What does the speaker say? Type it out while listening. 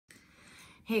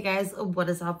Hey guys, what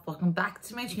is up? Welcome back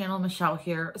to my channel. Michelle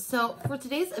here. So for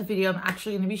today's video, I'm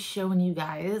actually going to be showing you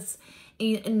guys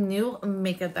a new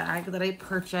makeup bag that I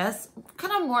purchased,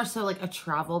 kind of more so like a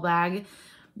travel bag,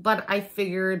 but I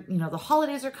figured, you know, the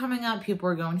holidays are coming up, people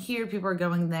are going here, people are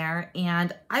going there,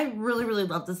 and I really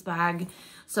love this bag.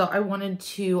 So I wanted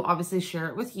to obviously share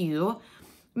it with you.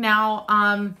 Now,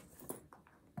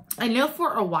 I know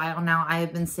for a while now I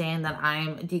have been saying that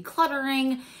I'm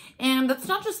decluttering, and that's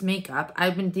not just makeup.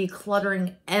 I've been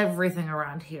decluttering everything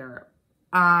around here,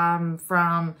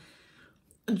 from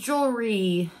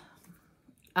jewelry,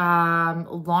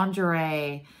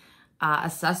 lingerie,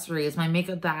 accessories, my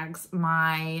makeup bags,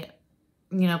 my,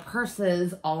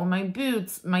 purses, all of my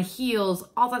boots, my heels,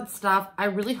 all that stuff. I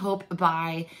really hope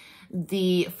by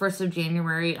the 1st of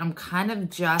January, I'm kind of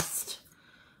just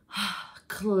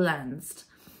cleansed.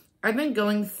 I've been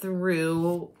going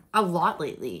through a lot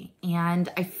lately and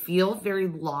I feel very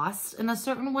lost in a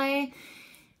certain way.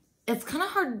 It's kind of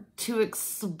hard to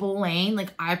explain.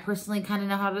 Like, I personally kind of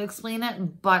know how to explain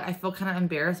it, but I feel kind of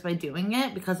embarrassed by doing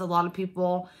it because a lot of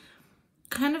people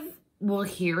kind of will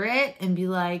hear it and be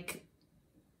like,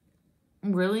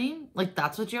 really? Like,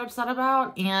 that's what you're upset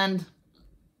about? And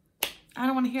I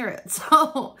don't want to hear it.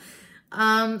 So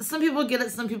some people get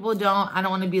it, some people don't. I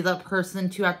don't want to be that person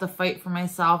to have to fight for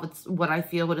myself. It's what I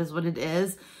feel, what is what it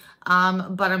is.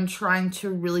 But I'm trying to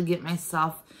really get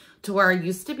myself to where I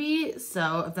used to be.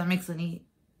 So if that makes any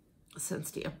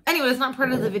sense to you. Anyway, it's not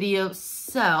part of the video.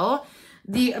 So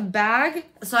the bag,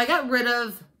 so I got rid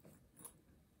of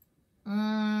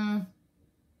 10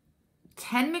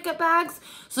 makeup bags.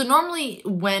 So normally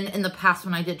in the past,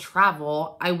 when I did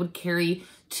travel, I would carry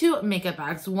 2 makeup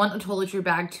bags, 1 a toiletry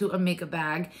bag, 2 a makeup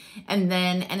bag, and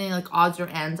then any like odds or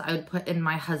ends I would put in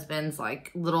my husband's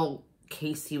like little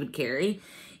case he would carry.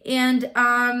 And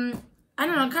I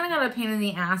don't know, kind of got a pain in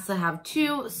the ass to have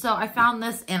 2. So I found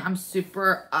this and I'm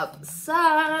super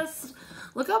obsessed.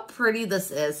 Look how pretty this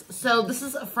is. So this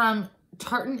is from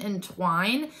Tartan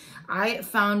Twine. I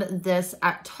found this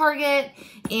at Target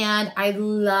and I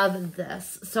love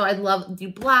this. So I love the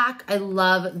black. I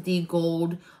love the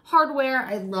gold hardware.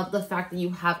 I love the fact that you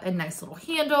have a nice little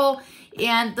handle,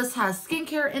 and this has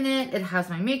skincare in it. It has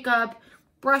my makeup,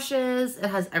 brushes, it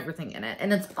has everything in it,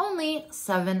 and it's only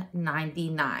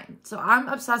 $7.99. So I'm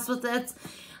obsessed with it.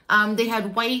 They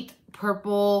had white,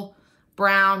 purple,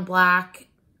 brown, black,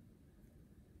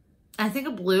 I think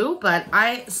a blue, but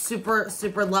I super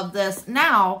love this.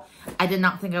 Now, I did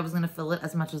not think I was going to fill it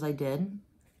as much as I did,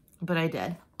 but I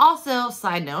did. Also,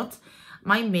 side note,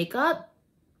 my makeup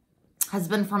has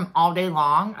been from all day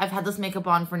long. I've had this makeup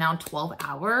on for now 12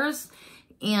 hours,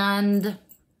 and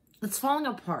it's falling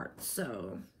apart,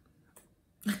 so.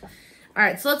 All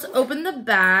right, so let's open the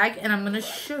bag, and I'm going to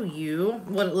show you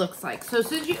what it looks like. So as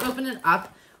soon as you open it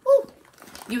up, ooh,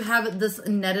 you have this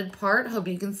netted part. Hope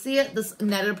you can see it. This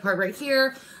netted part right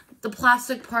here. The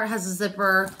plastic part has a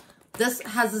zipper. This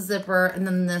has a zipper, and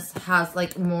then this has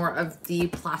like more of the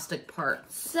plastic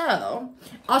part. So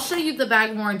I'll show you the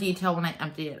bag more in detail when I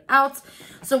empty it out.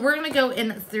 So we're going to go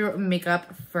in through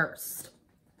makeup first.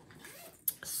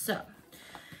 So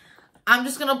I'm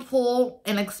just going to pull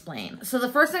and explain. So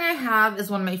the first thing I have is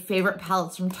one of my favorite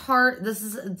palettes from Tarte. This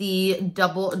is the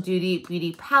Double Duty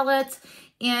Beauty palette,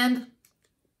 and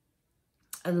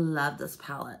I love this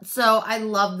palette. So I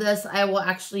love this. I will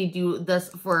actually do this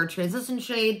for a transition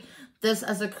shade, this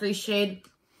as a crease shade.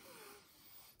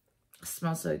 It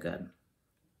smells so good.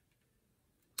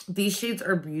 These shades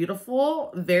are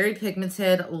beautiful, very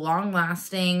pigmented, long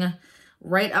lasting,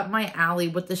 right up my alley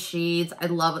with the shades. I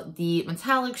love the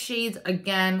metallic shades.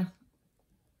 Again,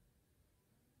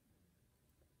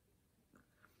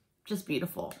 just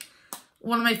beautiful.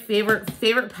 One of my favorite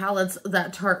palettes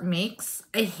that Tarte makes.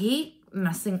 I hate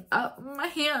messing up my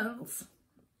hands.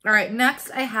 All right,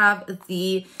 next I have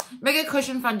the Mega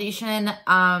Cushion Foundation.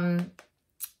 Mega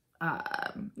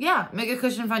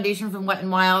Cushion Foundation from Wet n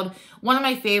Wild. One of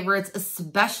my favorites,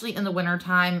 especially in the winter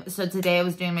time. So today I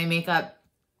was doing my makeup.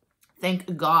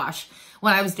 Thank gosh.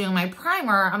 When I was doing my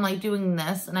primer, I'm like doing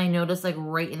this, and I noticed like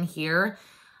right in here,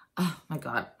 oh my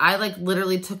God, I like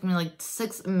literally took me like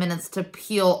 6 minutes to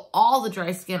peel all the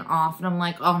dry skin off. And I'm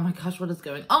like, oh my gosh, what is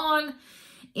going on?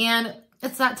 And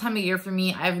it's that time of year for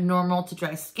me. I have normal to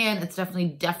dry skin. It's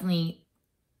definitely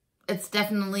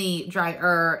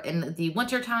drier in the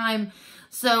winter time.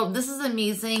 So this is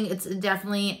amazing. It's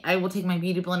definitely, I will take my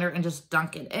beauty blender and just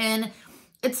dunk it in.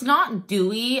 It's not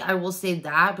dewy, I will say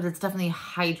that, but it's definitely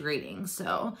hydrating.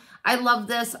 So I love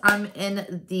this. I'm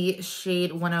in the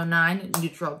shade 109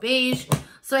 Neutral Beige.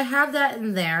 So I have that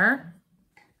in there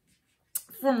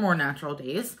for more natural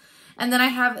days. And then I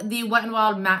have the Wet n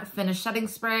Wild Matte Finish Setting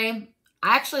Spray.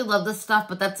 I actually love this stuff,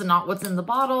 but that's not what's in the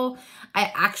bottle.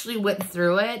 I actually went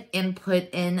through it and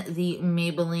put in the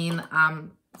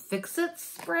Maybelline Fix It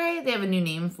spray. They have a new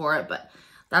name for it, but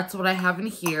that's what I have in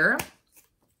here.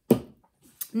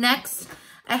 Next,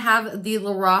 I have the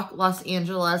Lorac Los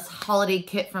Angeles holiday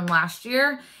kit from last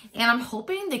year, and I'm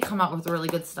hoping they come out with really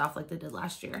good stuff like they did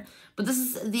last year. But this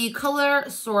is the Color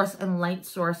Source and Light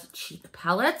Source cheek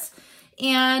palettes,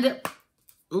 and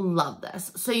love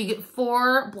this. So you get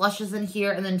 4 blushes in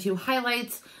here and then 2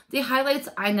 highlights. The highlights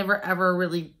I never ever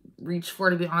really reach for,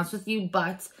 to be honest with you,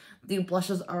 but the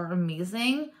blushes are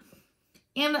amazing.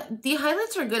 And the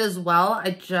highlights are good as well.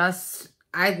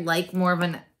 I like more of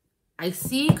an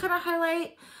icy kind of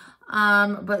highlight.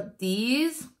 But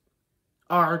these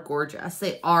are gorgeous.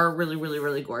 They are really, really,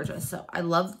 really gorgeous. So I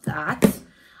love that.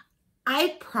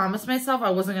 I promised myself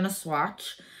I wasn't going to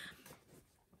swatch.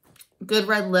 Good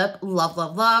Red Lip, love,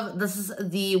 love, love. This is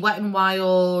the Wet n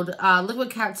Wild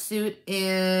Liquid Catsuit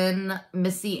in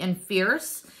Missy and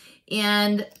Fierce.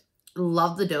 And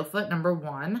love the doe foot, number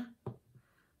 1.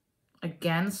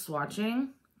 Again, swatching.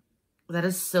 That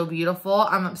is so beautiful.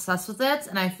 I'm obsessed with it.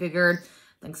 And I figured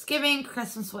Thanksgiving,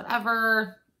 Christmas,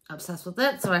 whatever, obsessed with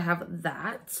it. So I have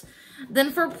that.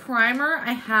 Then for primer,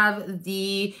 I have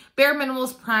the Bare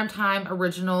Minerals Prime Time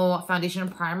Original Foundation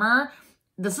and Primer.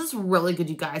 This is really good,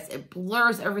 you guys. It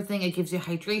blurs everything. It gives you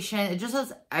hydration. It just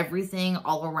has everything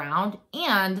all around.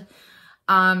 And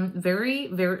very,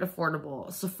 very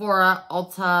affordable. Sephora,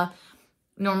 Ulta,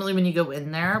 normally when you go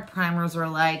in there, primers are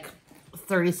like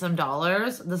 $30-some.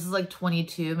 This is like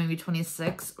 22, maybe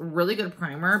 26. Really good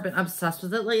primer. Been obsessed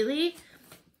with it lately.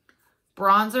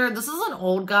 Bronzer. This is an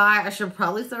old guy. I should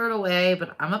probably throw it away,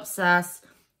 but I'm obsessed.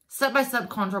 Step by Step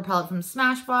Contour Palette from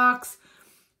Smashbox.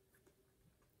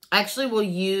 I actually will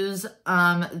use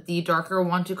the darker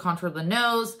one to contour the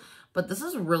nose, but this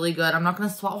is really good. I'm not going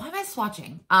to swatch. Why am I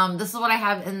swatching? This is what I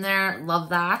have in there. Love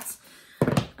that.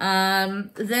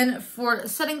 Then for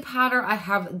setting powder, I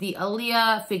have the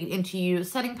Aaliyah Fake It Into You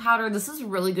setting powder. This is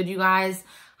really good, you guys.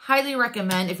 Highly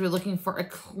recommend if you're looking for a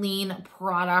clean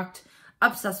product.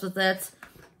 Obsessed with it.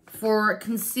 For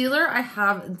concealer, I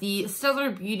have the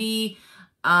Stellar Beauty,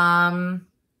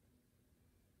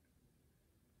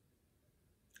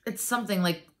 it's something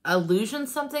like Illusion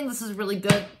something. This is really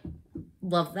good.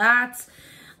 Love that.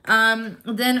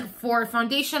 Then for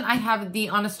foundation, I have the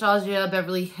Anastasia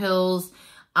Beverly Hills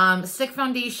Stick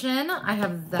Foundation. I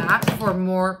have that for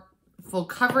more full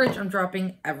coverage. I'm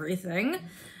dropping everything.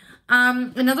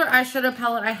 Another eyeshadow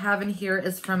palette I have in here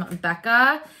is from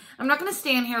Becca. I'm not going to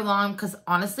stay in here long because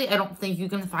honestly, I don't think you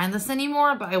can find this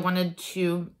anymore, but I wanted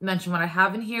to mention what I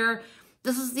have in here.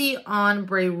 This is the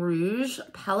Ombre Rouge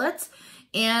palette.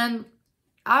 And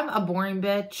I'm a boring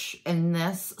bitch, and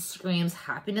this screams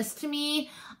happiness to me.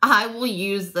 I will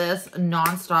use this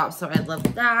nonstop, so I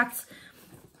love that.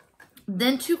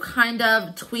 Then to kind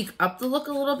of tweak up the look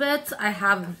a little bit, I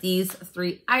have these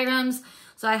 3 items.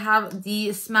 So I have the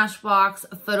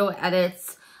Smashbox Photo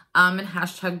Edits and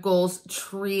Hashtag Goals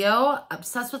Trio.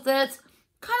 Obsessed with it.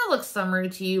 Kind of looks summery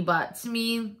to you, but to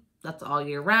me, that's all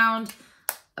year round.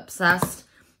 Obsessed.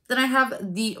 Then I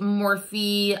have the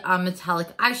Morphe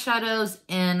metallic eyeshadows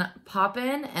in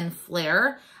Poppin' and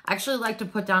Flare. I actually like to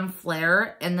put down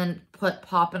Flare and then put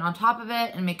Poppin' on top of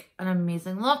it and make an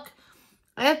amazing look.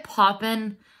 I have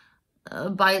Poppin'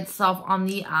 by itself on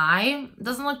the eye. It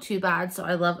doesn't look too bad, so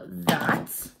I love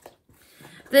that.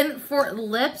 Then for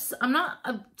lips, I'm not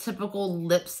a typical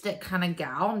lipstick kind of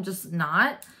gal. I'm just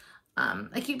not.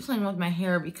 I keep playing with my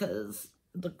hair because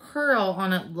the curl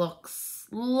on it looks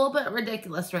a little bit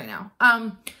ridiculous right now.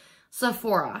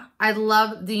 Sephora. I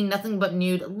love the Nothing But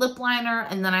Nude lip liner,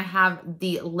 and then I have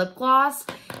the lip gloss.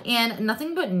 And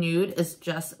Nothing But Nude is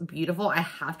just beautiful. I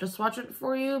have to swatch it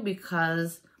for you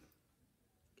because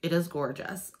it is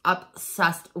gorgeous.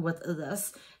 Obsessed with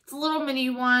this. It's a little mini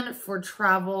one for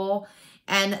travel.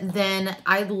 And then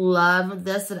I love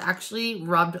this. It actually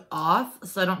rubbed off,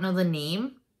 so I don't know the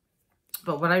name.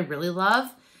 But what I really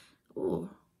love, ooh,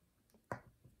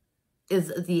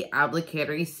 is the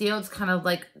applicator. You see how it's kind of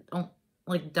like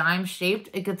dime shaped?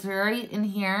 It gets right in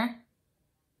here.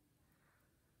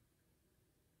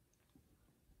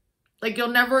 Like you'll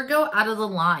never go out of the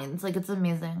lines. Like it's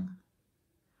amazing.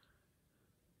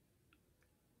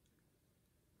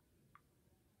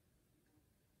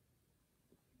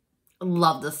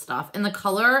 Love this stuff. And the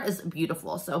color is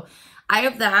beautiful. So I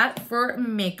have that for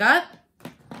makeup.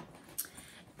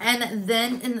 And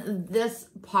then in this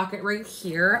pocket right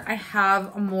here, I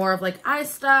have more of like eye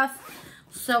stuff.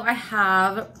 So I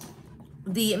have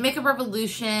the Makeup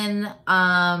Revolution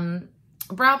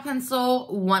brow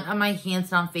pencil, one of my hands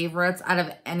down favorites out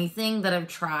of anything that I've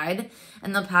tried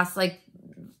in the past like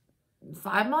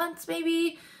 5 months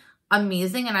maybe.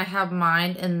 Amazing. And I have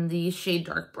mine in the shade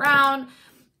dark brown.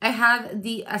 I have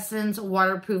the Essence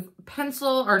waterproof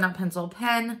pencil, or not pencil,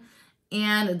 pen.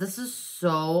 And this is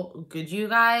so good, you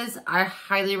guys. I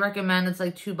highly recommend. It's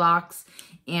like $2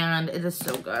 and it is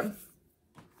so good.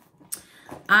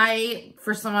 I,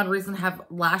 for some odd reason, have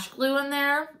lash glue in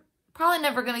there. Probably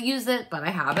never going to use it, but I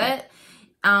have it.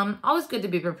 Always good to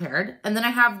be prepared. And then I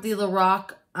have the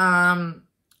Lorac.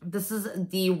 This is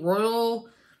the Royal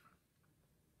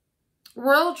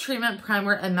Treatment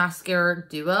Primer and Mascara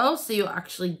Duo. So you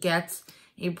actually get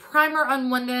a primer on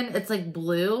one end. It's like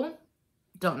blue.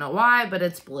 Don't know why, but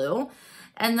it's blue.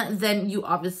 And then you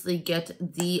obviously get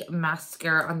the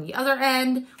mascara on the other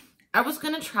end. I was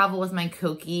going to travel with my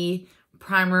Kokie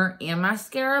primer and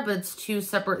mascara, but it's 2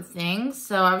 separate things.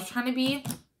 So I was trying to be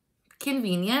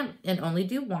convenient and only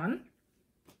do one.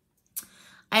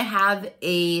 I have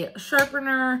a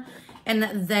sharpener,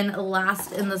 and then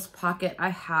last in this pocket, I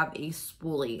have a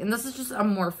spoolie. And this is just a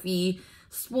Morphe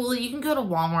spoolie. You can go to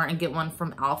Walmart and get one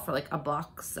from Elf for like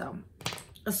 $1. So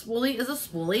a spoolie is a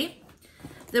spoolie.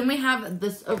 Then we have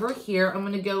this over here. I'm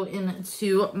going to go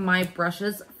into my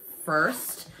brushes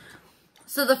first.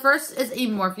 So the first is a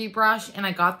Morphe brush, and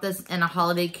I got this in a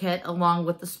holiday kit along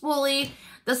with the spoolie.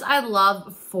 This I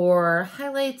love for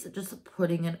highlights, just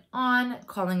putting it on,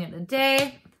 calling it a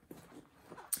day.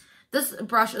 This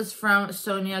brush is from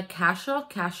Sonia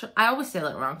Kashuk. I always say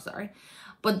that wrong, sorry.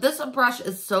 But this brush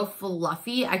is so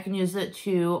fluffy. I can use it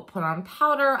to put on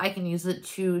powder. I can use it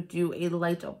to do a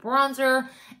light bronzer.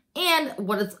 And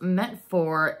what it's meant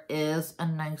for is a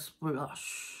nice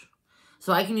blush.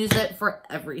 So I can use it for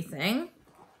everything.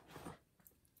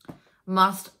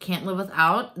 Must, can't live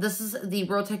without. This is the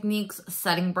Real Techniques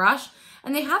setting brush,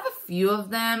 and they have a few of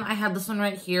them. I have this one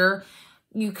right here.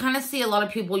 You kind of see a lot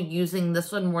of people using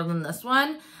this one more than this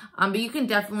one, but you can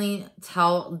definitely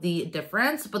tell the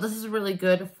difference. But this is really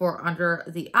good for under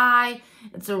the eye.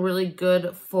 It's a really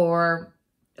good for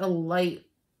a light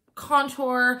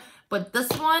contour, but this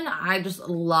one I just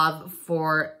love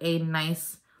for a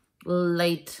nice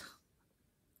light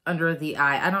under the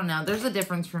eye. I don't know. There's a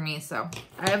difference for me. So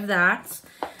I have that.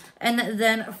 And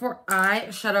then for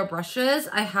eyeshadow brushes,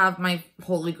 I have my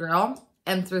Holy Grail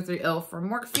M330 from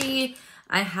Morphe.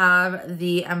 I have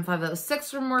the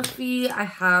M506 from Morphe. I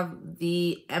have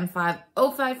the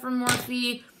M505 from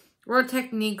Morphe. Real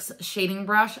Techniques shading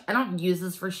brush. I don't use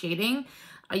this for shading.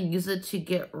 I use it to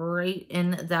get right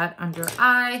in that under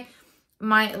eye.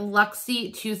 My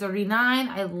Luxie 239.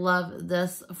 I love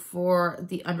this for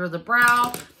the under the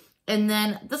brow. And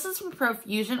then this is from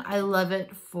Profusion. I love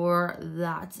it for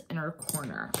that inner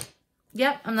corner.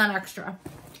 Yep, I'm not extra.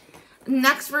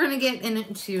 Next, we're going to get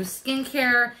into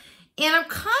skincare. And I'm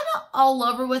kind of all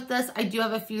over with this. I do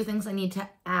have a few things I need to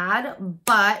add,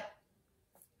 but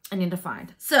I need to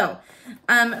find. So,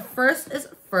 first is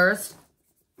first.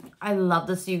 I love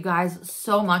this, you guys,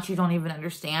 so much you don't even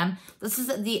understand. This is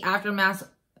the Aftermath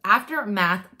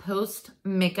Post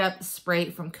Makeup Spray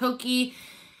from Kokie.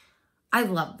 I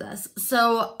love this.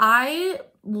 So I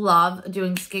love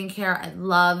doing skincare. I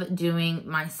love doing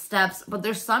my steps, but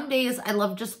there's some days I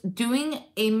love just doing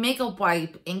a makeup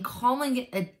wipe and calling it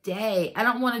a day. I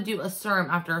don't want to do a serum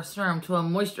after a serum to a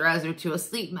moisturizer to a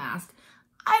sleep mask.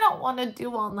 I don't want to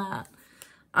do all that.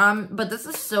 But this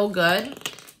is so good.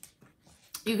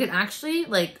 You can actually,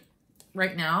 like,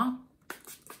 right now,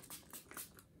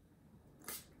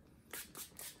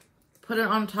 put it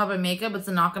on top of makeup. It's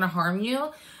not going to harm you.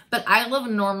 But I love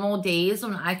normal days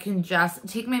when I can just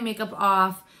take my makeup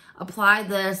off, apply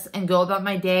this, and go about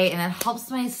my day. And it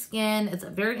helps my skin. It's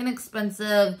very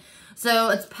inexpensive. So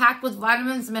it's packed with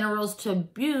vitamins, minerals to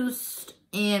boost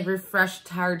and refresh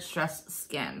tired, stressed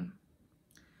skin.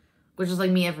 Which is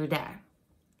like me every day.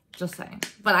 Just saying.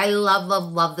 But I love,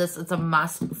 love, love this. It's a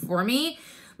must for me.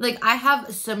 Like, I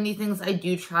have so many things I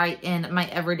do try in my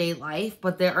everyday life,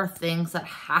 but there are things that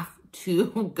have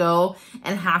to go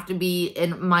and have to be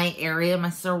in my area, my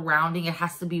surrounding. It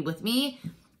has to be with me.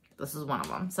 This is one of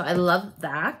them. So I love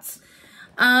that.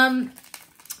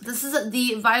 This is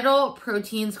the Vital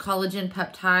Proteins Collagen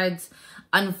Peptides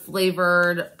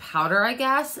unflavored powder, I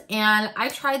guess. And I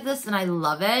tried this and I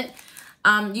love it.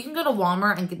 You can go to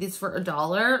Walmart and get these for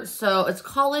 $1. So it's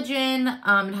collagen.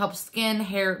 It helps skin,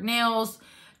 hair, nails,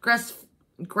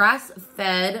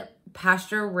 grass-fed,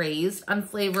 pasture-raised,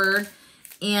 unflavored.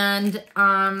 And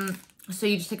so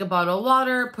you just take a bottle of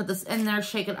water, put this in there,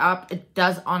 shake it up. It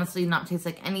does honestly not taste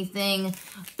like anything.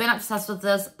 Been obsessed with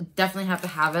this. Definitely have to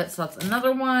have it. So that's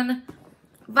another one.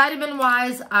 Vitamin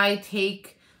wise, I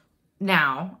take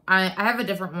now, I have a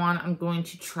different one I'm going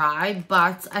to try,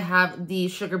 but I have the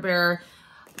Sugar Bear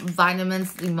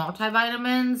vitamins, the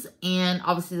multivitamins, and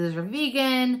obviously those are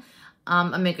vegan,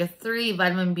 omega-3,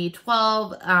 vitamin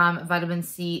B12, vitamin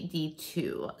C,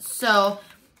 D2. So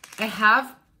I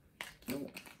have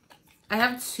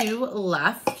 2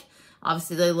 left.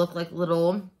 Obviously they look like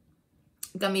little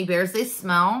gummy bears. They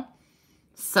smell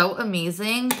so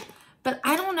amazing, but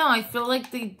I don't know. I feel like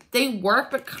they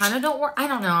work, but kind of don't work. I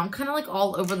don't know. I'm kind of like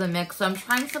all over the mix. So I'm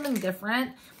trying something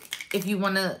different. If you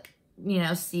want to, you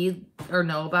know, see or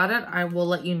know about it, I will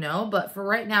let you know. But for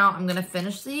right now, I'm going to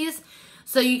finish these.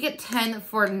 So you get 10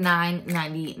 for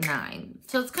 $9.99.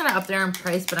 So it's kind of up there in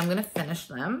price, but I'm going to finish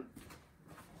them.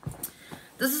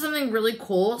 This is something really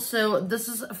cool. So this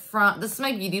is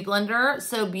my beauty blender.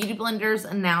 So beauty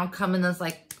blenders now come in this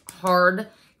like hard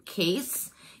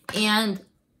case, and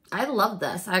I love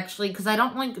this actually because I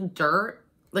don't like dirt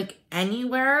like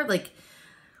anywhere. Like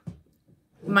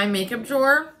my makeup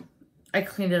drawer, I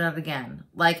cleaned it out again.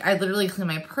 Like I literally clean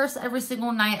my purse every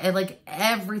single night. I like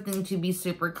everything to be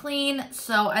super clean.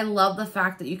 So I love the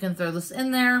fact that you can throw this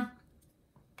in there,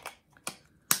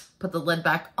 put the lid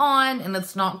back on, and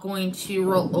it's not going to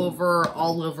roll over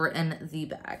all over in the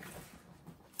bag.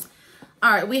 All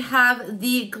right, we have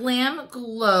the Glam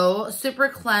Glow Super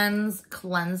Cleanse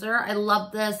Cleanser. I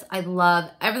love this. I love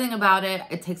everything about it.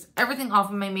 It takes everything off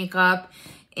of my makeup,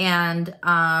 and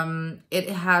it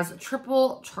has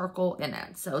triple charcoal in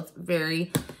it. So it's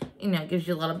very, you know, gives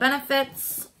you a lot of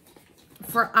benefits.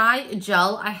 For eye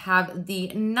gel, I have the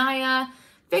Naya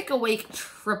Fake Awake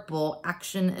Triple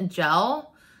Action Gel.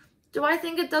 Do I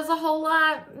think it does a whole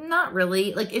lot? Not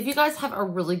really. Like, if you guys have a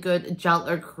really good gel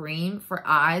or cream for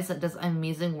eyes that does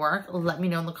amazing work, let me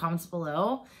know in the comments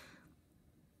below.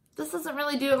 This doesn't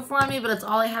really do it for me, but it's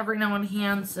all I have right now on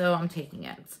hand, so I'm taking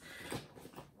it.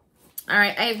 All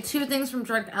right, I have 2 things from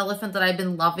Direct Elephant that I've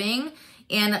been loving,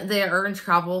 and they are in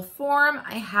travel form.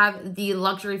 I have the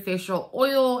Luxury Facial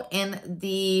Oil and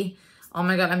the, oh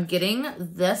my God, I'm getting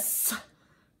this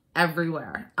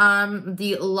everywhere.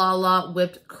 The Lala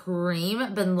Whipped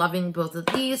Cream. Been loving both of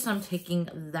these, so I'm taking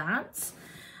that.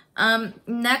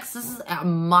 Next, this is a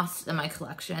must in my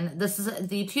collection. This is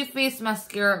the Too Faced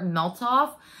Mascara Melt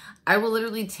Off. I will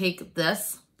literally take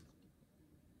this.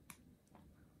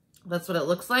 That's what it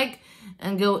looks like.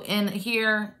 And go in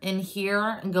here, and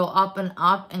go up,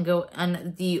 and go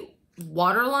on the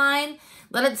waterline.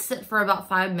 Let it sit for about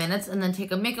 5 minutes, and then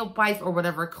take a makeup wipe or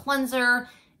whatever cleanser.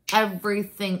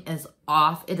 Everything is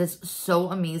off. It is so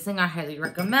amazing. I highly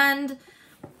recommend.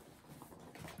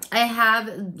 I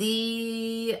have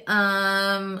the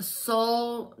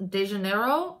Sol de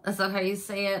Janeiro. Is that how you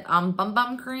say it? Bum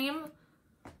Bum Cream.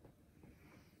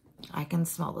 I can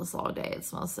smell this all day. It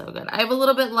smells so good. I have a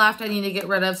little bit left I need to get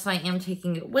rid of, so I am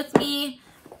taking it with me.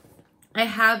 I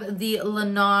have the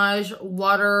Laneige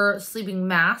Water Sleeping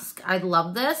Mask. I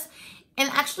love this. And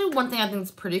actually, one thing I think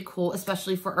is pretty cool,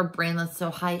 especially for a brand that's so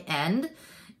high-end,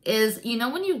 is, you know,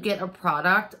 when you get a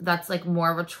product that's like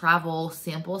more of a travel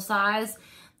sample size,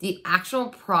 the actual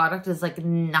product is like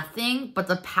nothing, but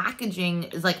the packaging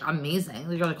is like amazing.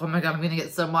 You're like, oh my God, I'm going to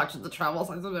get so much of the travel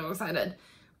size. I'm so excited.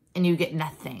 And you get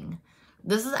nothing.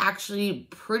 This is actually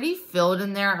pretty filled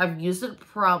in there. I've used it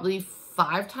probably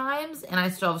 5 times, and I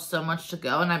still have so much to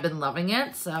go, and I've been loving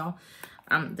it. So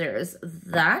there's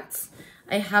that.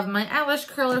 I have my eyelash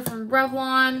curler from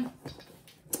Revlon.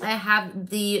 I have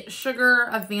the Sugar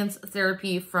Advanced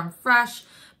Therapy from Fresh.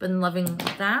 Been loving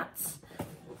that.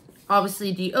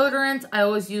 Obviously deodorant. I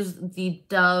always use the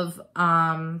Dove.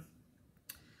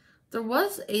 There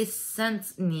was a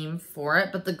scent name for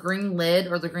it, but the green lid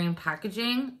or the green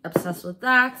packaging. Obsessed with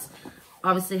that.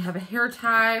 Obviously have a hair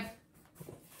tie.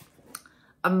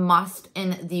 A must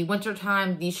in the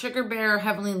wintertime. The Sugar Bear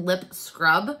Heavenly Lip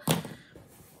Scrub.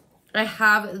 I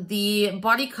have the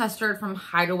Body Custard from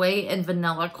Hideaway and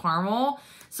Vanilla Caramel.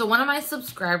 So one of my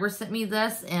subscribers sent me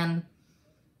this, and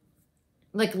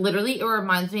like literally it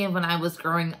reminds me of when I was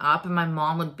growing up and my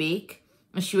mom would bake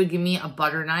and she would give me a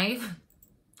butter knife,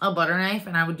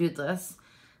 and I would do this.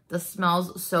 This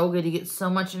smells so good. You get so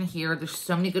much in here. There's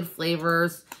so many good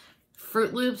flavors.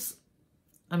 Fruit Loops,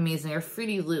 amazing. Or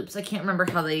Fruity Loops. I can't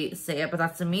remember how they say it, but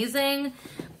that's amazing.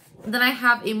 Then I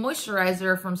have a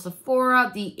moisturizer from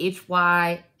Sephora, the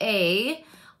HYA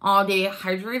All Day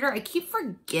Hydrator. I keep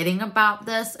forgetting about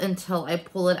this until I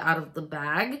pull it out of the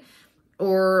bag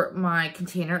or my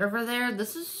container over there.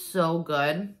 This is so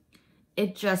good.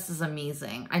 It just is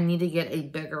amazing. I need to get a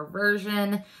bigger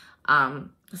version.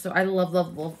 So I love,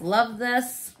 love, love, love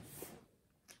this.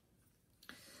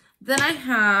 Then I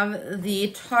have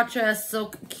the Tatcha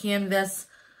Silk Canvas.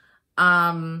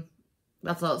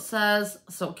 That's all it says,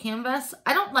 Silk Canvas.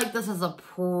 I don't like this as a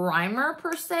primer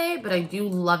per se, but I do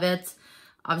love it.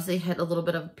 Obviously hit a little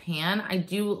bit of pan. I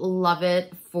do love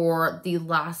it for the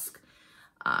last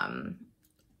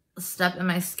step in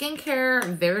my skincare.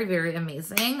 Very, very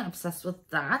amazing. Obsessed with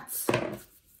that.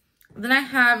 Then I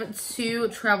have 2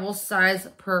 travel size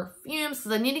perfumes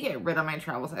because I need to get rid of my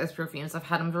travel size perfumes. I've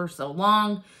had them for so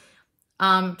long.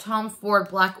 Tom Ford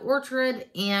Black Orchid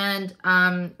and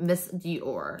Miss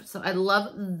Dior. So I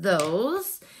love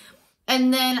those.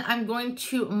 And then I'm going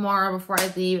to, tomorrow before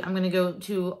I leave, I'm going to go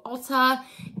to Ulta.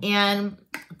 And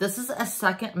this is a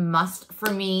second must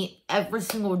for me every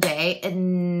single day. It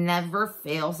never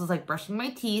fails. It's like brushing my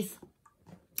teeth.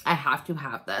 I have to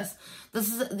have this.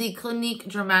 This is the Clinique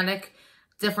Dramatic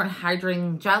Different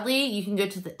Hydrating Jelly. You can go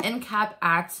to the end cap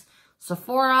at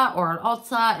Sephora or at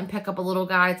Ulta and pick up a little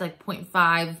guy. It's like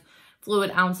 0.5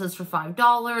 fluid ounces for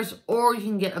 $5, or you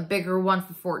can get a bigger one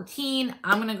for $14.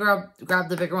 I'm gonna grab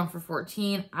the bigger one for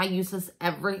 $14. I use this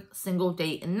every single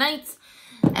day and night.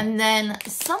 And then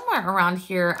somewhere around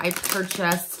here, I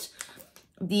purchased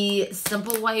the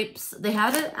Simple Wipes. They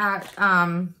had it at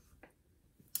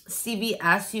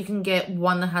CVS. You can get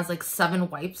one that has like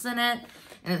 7 wipes in it,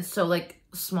 and it's so like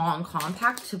small and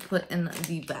compact to put in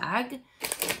the bag.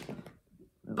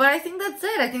 But I think that's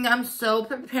it. I think I'm so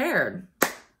prepared.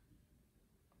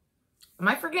 Am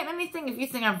I forgetting anything? If you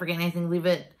think I'm forgetting anything, leave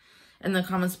it in the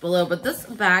comments below. But this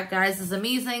bag, guys, is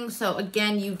amazing. So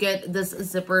again, you get this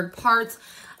zippered part.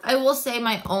 I will say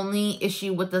my only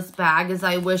issue with this bag is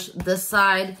I wish this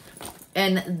side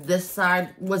and this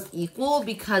side was equal,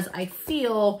 because I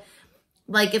feel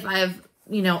like if I have,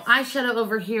 you know, eyeshadow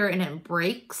over here and it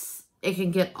breaks, it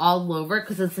can get all over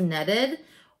because it's netted.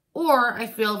 Or I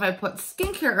feel if I put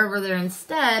skincare over there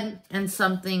instead and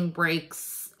something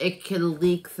breaks, it could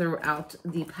leak throughout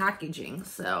the packaging.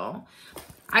 So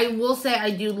I will say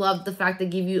I do love the fact they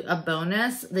give you a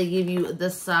bonus. They give you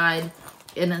this side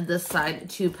and this side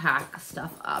to pack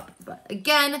stuff up. But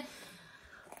again,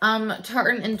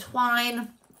 Tartan Twine,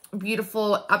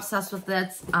 beautiful, obsessed with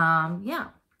it. Yeah.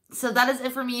 So that is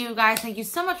it for me, you guys. Thank you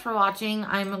so much for watching.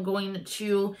 I'm going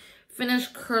to finish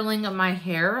curling my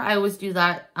hair. I always do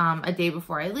that a day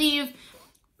before I leave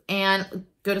and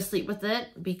go to sleep with it,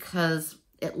 because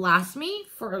it lasts me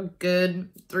for a good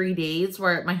 3 days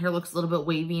where my hair looks a little bit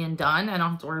wavy and done. I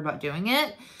don't have to worry about doing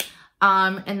it.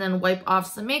 And then wipe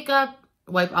off some makeup,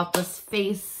 wipe out this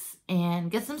face, and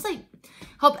get some sleep.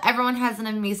 Hope everyone has an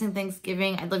amazing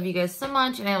Thanksgiving. I love you guys so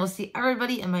much, and I will see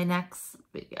everybody in my next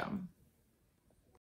video.